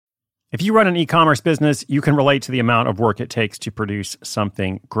If you run an e-commerce business, you can relate to the amount of work it takes to produce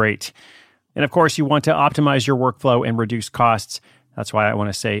something great. And of course, you want to optimize your workflow and reduce costs. That's why I want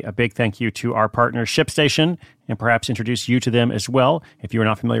to say a big thank you to our partner, ShipStation, and perhaps introduce you to them as well. If you're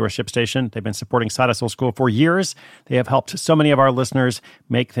not familiar with ShipStation, they've been supporting Side Hustle School for years. They have helped so many of our listeners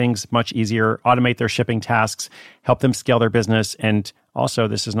make things much easier, automate their shipping tasks, help them scale their business, and also,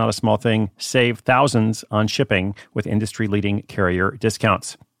 this is not a small thing, save thousands on shipping with industry-leading carrier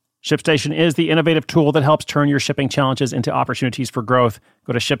discounts. ShipStation is the innovative tool that helps turn your shipping challenges into opportunities for growth.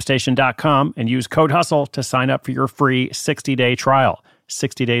 Go to ShipStation.com and use code HUSTLE to sign up for your free 60-day trial.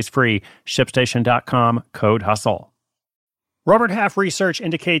 60 days free. ShipStation.com, code HUSTLE. Robert Half research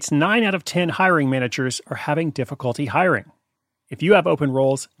indicates 9 out of 10 hiring managers are having difficulty hiring. If you have open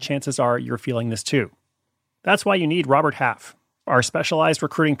roles, chances are you're feeling this too. That's why you need Robert Half. Our specialized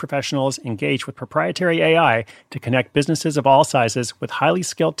recruiting professionals engage with proprietary AI to connect businesses of all sizes with highly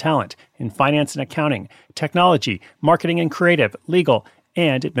skilled talent in finance and accounting, technology, marketing and creative, legal,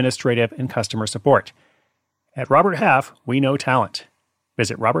 and administrative and customer support. At Robert Half, we know talent.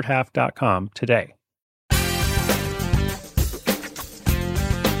 Visit roberthalf.com today.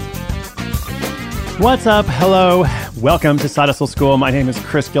 What's up? Hello. Welcome to Side Hustle School. My name is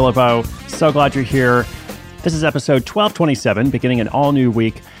Chris Guillebeau. So glad you're here. This is episode 1227, beginning an all-new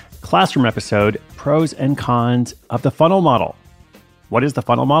week, classroom episode, pros and cons of the funnel model. What is the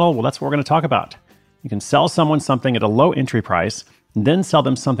funnel model? Well, that's what we're going to talk about. You can sell someone something at a low entry price, then sell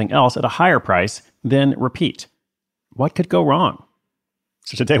them something else at a higher price, then repeat. What could go wrong?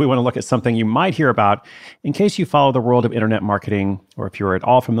 So today we want to look at something you might hear about in case you follow the world of internet marketing, or if you're at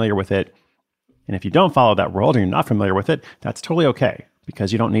all familiar with it. And if you don't follow that world or you're not familiar with it, that's totally okay,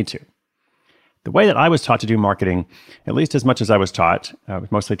 because you don't need to. The way that I was taught to do marketing, at least as much as I was taught,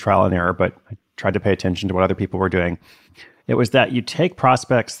 was mostly trial and error, but I tried to pay attention to what other people were doing. It was that you take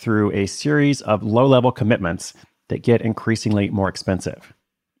prospects through a series of low-level commitments that get increasingly more expensive.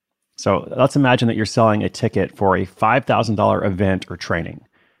 So let's imagine that you're selling a ticket for a $5,000 event or training.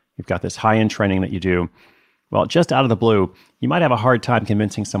 You've got this high-end training that you do. Well, just out of the blue, you might have a hard time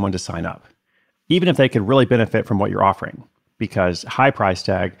convincing someone to sign up, even if they could really benefit from what you're offering, because high price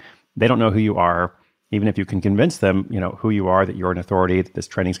tag, they don't know who you are. Even if you can convince them, who you are, that you're an authority, that this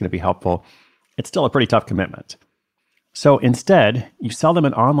training is going to be helpful, it's still a pretty tough commitment. So instead, you sell them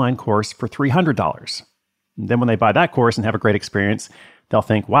an online course for $300. And then when they buy that course and have a great experience, they'll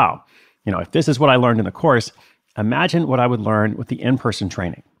think, wow, if this is what I learned in the course, imagine what I would learn with the in-person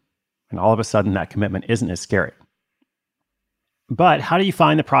training. And all of a sudden, that commitment isn't as scary. But how do you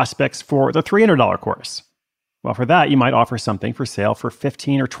find the prospects for the $300 course? Well, for that, you might offer something for sale for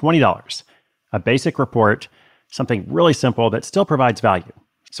 $15 or $20. A basic report, something really simple that still provides value.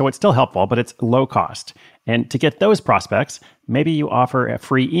 So it's still helpful, but it's low cost. And to get those prospects, maybe you offer a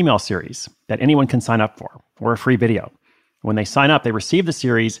free email series that anyone can sign up for, or a free video. When they sign up, they receive the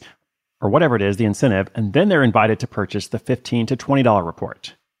series, or whatever it is, the incentive, and then they're invited to purchase the $15 to $20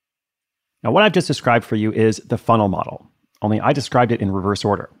 report. Now, what I've just described for you is the funnel model, only I described it in reverse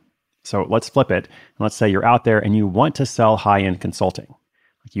order. So let's flip it, and let's say you're out there and you want to sell high-end consulting.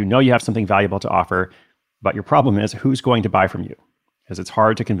 You know you have something valuable to offer, but your problem is who's going to buy from you? Because it's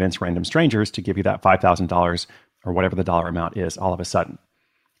hard to convince random strangers to give you that $5,000 or whatever the dollar amount is all of a sudden.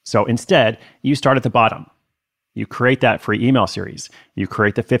 So instead, you start at the bottom. You create that free email series. You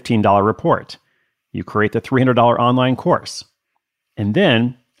create the $15 report. You create the $300 online course. And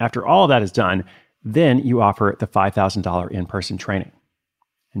then, after all of that is done, then you offer the $5,000 in-person training.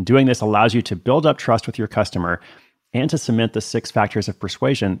 And doing this allows you to build up trust with your customer and to cement the 6 factors of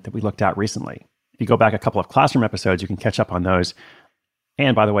persuasion that we looked at recently. If you go back a couple of classroom episodes, you can catch up on those.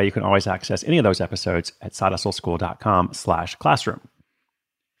 And by the way, you can always access any of those episodes at sidehustleschool.com/classroom.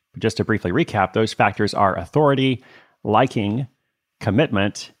 But just to briefly recap, those factors are authority, liking,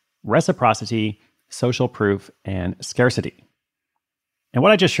 commitment, reciprocity, social proof, and scarcity. And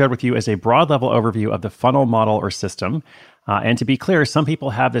what I just shared with you is a broad level overview of the funnel model or system. And to be clear, some people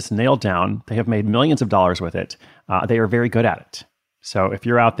have this nailed down. They have made millions of dollars with it. They are very good at it. So if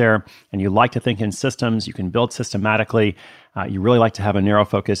you're out there and you like to think in systems, you can build systematically, you really like to have a narrow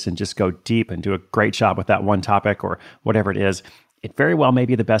focus and just go deep and do a great job with that one topic or whatever it is, it very well may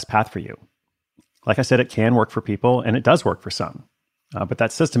be the best path for you. Like I said, it can work for people, and it does work for some. But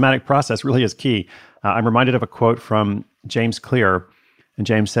that systematic process really is key. I'm reminded of a quote from James Clear. And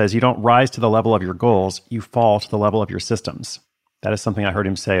James says, you don't rise to the level of your goals, you fall to the level of your systems. That is something I heard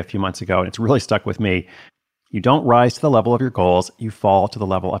him say a few months ago, and it's really stuck with me. You don't rise to the level of your goals, you fall to the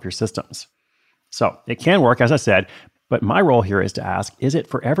level of your systems. So it can work, as I said, but my role here is to ask, is it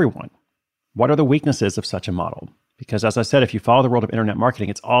for everyone? What are the weaknesses of such a model? Because as I said, if you follow the world of internet marketing,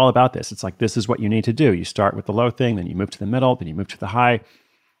 it's all about this. It's like, this is what you need to do. You start with the low thing, then you move to the middle, then you move to the high.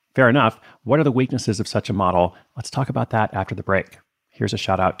 Fair enough. What are the weaknesses of such a model? Let's talk about that after the break. Here's a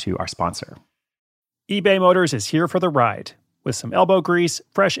shout out to our sponsor. eBay Motors is here for the ride. With some elbow grease,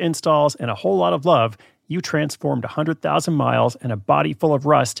 fresh installs, and a whole lot of love, you transformed 100,000 miles and a body full of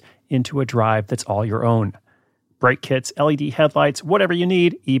rust into a drive that's all your own. Brake kits, LED headlights, whatever you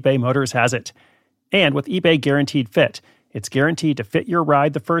need, eBay Motors has it. And with eBay Guaranteed Fit, it's guaranteed to fit your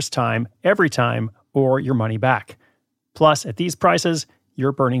ride the first time, every time, or your money back. Plus, at these prices,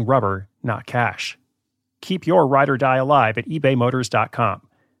 you're burning rubber, not cash. Keep your ride or die alive at ebaymotors.com.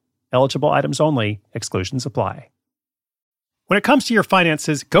 Eligible items only, exclusions apply. When it comes to your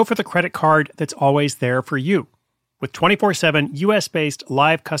finances, go for the credit card that's always there for you. With 24/7 US-based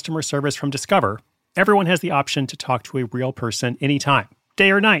live customer service from Discover, everyone has the option to talk to a real person anytime, day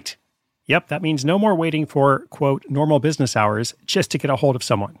or night. Yep, that means no more waiting for, quote, normal business hours just to get a hold of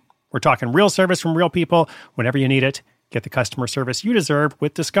someone. We're talking real service from real people whenever you need it. Get the customer service you deserve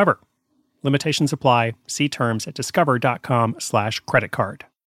with Discover. Limitations apply. See terms at discover.com/creditcard.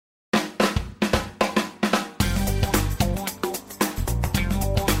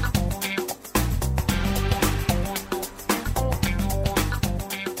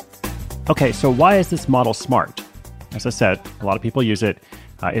 Okay, so why is this model smart? As I said, a lot of people use it.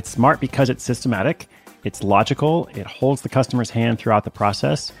 It's smart because it's systematic, it's logical, it holds the customer's hand throughout the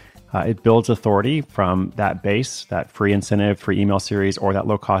process, it builds authority from that base, that free incentive, free email series, or that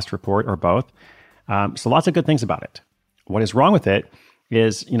low-cost report, or both. So lots of good things about it. What is wrong with it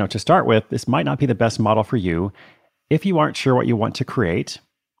is, to start with, this might not be the best model for you if you aren't sure what you want to create,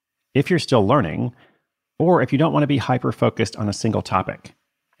 if you're still learning, or if you don't want to be hyper-focused on a single topic.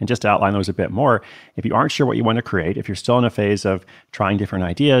 And just to outline those a bit more, if you aren't sure what you want to create, if you're still in a phase of trying different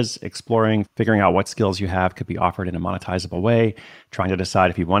ideas, exploring, figuring out what skills you have could be offered in a monetizable way, trying to decide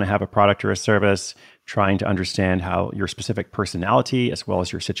if you want to have a product or a service, trying to understand how your specific personality, as well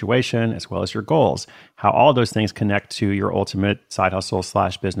as your situation, as well as your goals, how all of those things connect to your ultimate side hustle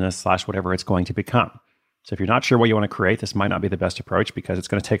 / business / whatever it's going to become. So if you're not sure what you want to create, this might not be the best approach because it's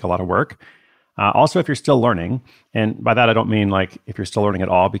going to take a lot of work. Also, if you're still learning, and by that I don't mean like if you're still learning at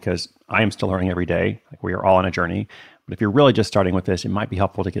all, because I am still learning every day, like we are all on a journey. But if you're really just starting with this, it might be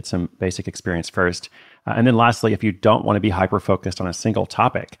helpful to get some basic experience first. And then lastly, if you don't want to be hyper-focused on a single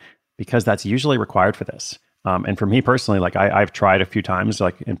topic, because that's usually required for this. And for me personally, like I've tried a few times,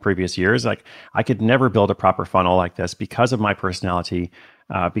 like in previous years, like I could never build a proper funnel like this because of my personality,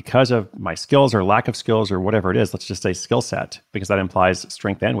 because of my skills or lack of skills or whatever it is. Let's just say skill set, because that implies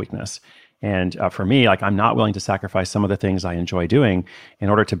strength and weakness. And for me, like I'm not willing to sacrifice some of the things I enjoy doing in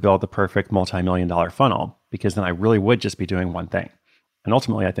order to build the perfect multi-million-dollar funnel, because then I really would just be doing one thing. And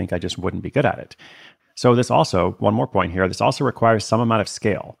ultimately, I think I just wouldn't be good at it. So this also, one more point here, this also requires some amount of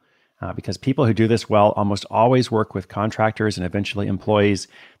scale, because people who do this well almost always work with contractors and eventually employees.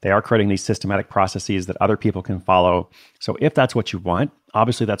 They are creating these systematic processes that other people can follow. So if that's what you want,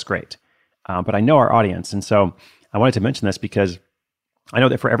 obviously that's great. But I know our audience. And so I wanted to mention this because I know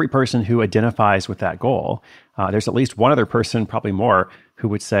that for every person who identifies with that goal, there's at least one other person, probably more, who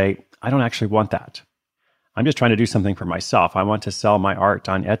would say, I don't actually want that. I'm just trying to do something for myself. I want to sell my art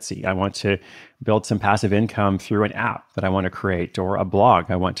on Etsy. I want to build some passive income through an app that I want to create, or a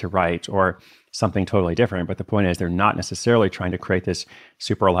blog I want to write, or something totally different. But the point is, they're not necessarily trying to create this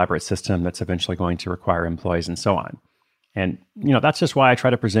super elaborate system that's eventually going to require employees and so on. And, that's just why I try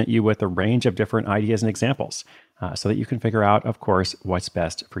to present you with a range of different ideas and examples so that you can figure out, of course, what's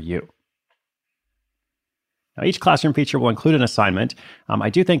best for you. Now, each classroom feature will include an assignment. I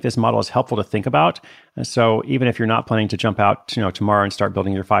do think this model is helpful to think about. And so even if you're not planning to jump out, tomorrow and start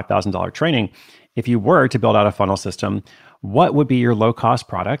building your $5,000 training, if you were to build out a funnel system, what would be your low-cost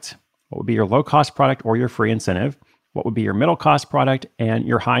product? What would be your low-cost product or your free incentive? What would be your middle-cost product and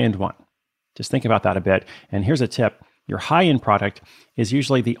your high-end one? Just think about that a bit. And here's a tip. Your high-end product is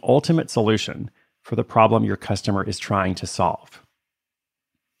usually the ultimate solution for the problem your customer is trying to solve.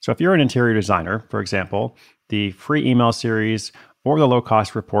 So if you're an interior designer, for example, the free email series or the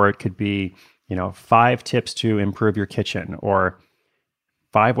low-cost report could be, 5 tips to improve your kitchen, or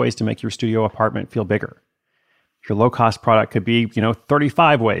 5 ways to make your studio apartment feel bigger. Your low-cost product could be,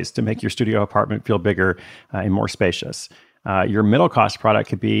 35 ways to make your studio apartment feel bigger and more spacious. Your middle-cost product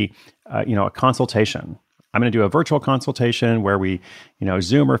could be, a consultation. I'm going to do a virtual consultation where we,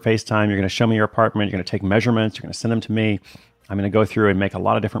 Zoom or FaceTime. You're going to show me your apartment. You're going to take measurements. You're going to send them to me. I'm going to go through and make a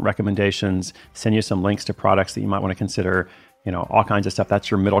lot of different recommendations, send you some links to products that you might want to consider, all kinds of stuff. That's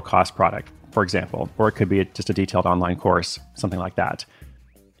your middle cost product, for example. Or it could be just a detailed online course, something like that.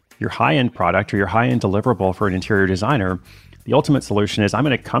 your high-end product or your high-end deliverable for an interior designer, the ultimate solution is I'm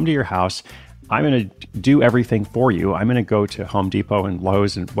going to come to your house. I'm going to do everything for you. I'm going to go to Home Depot and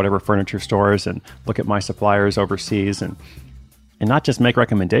Lowe's and whatever furniture stores and look at my suppliers overseas and not just make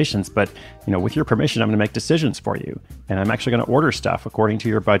recommendations, but with your permission, I'm going to make decisions for you. And I'm actually going to order stuff according to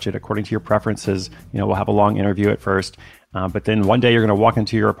your budget, according to your preferences. We'll have a long interview at first, but then one day you're going to walk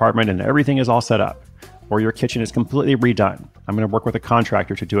into your apartment and everything is all set up, or your kitchen is completely redone. I'm going to work with a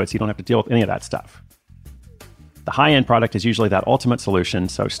contractor to do it so you don't have to deal with any of that stuff. The high-end product is usually that ultimate solution,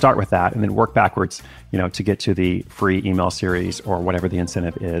 so start with that and then work backwards, to get to the free email series or whatever the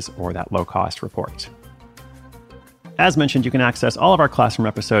incentive is, or that low-cost report. As mentioned, you can access all of our classroom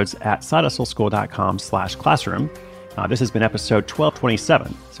episodes at sidehustleschool.com/classroom. This has been episode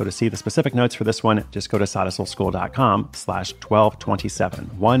 1227. So to see the specific notes for this one, just go to sidehustleschool.com/1227,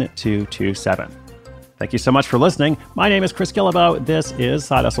 1227. Thank you so much for listening. My name is Chris Guillebeau. This is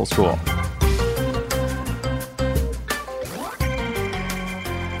Side Hustle School.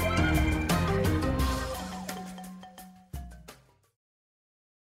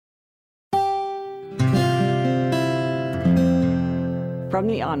 From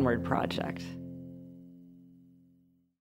the Onward Project.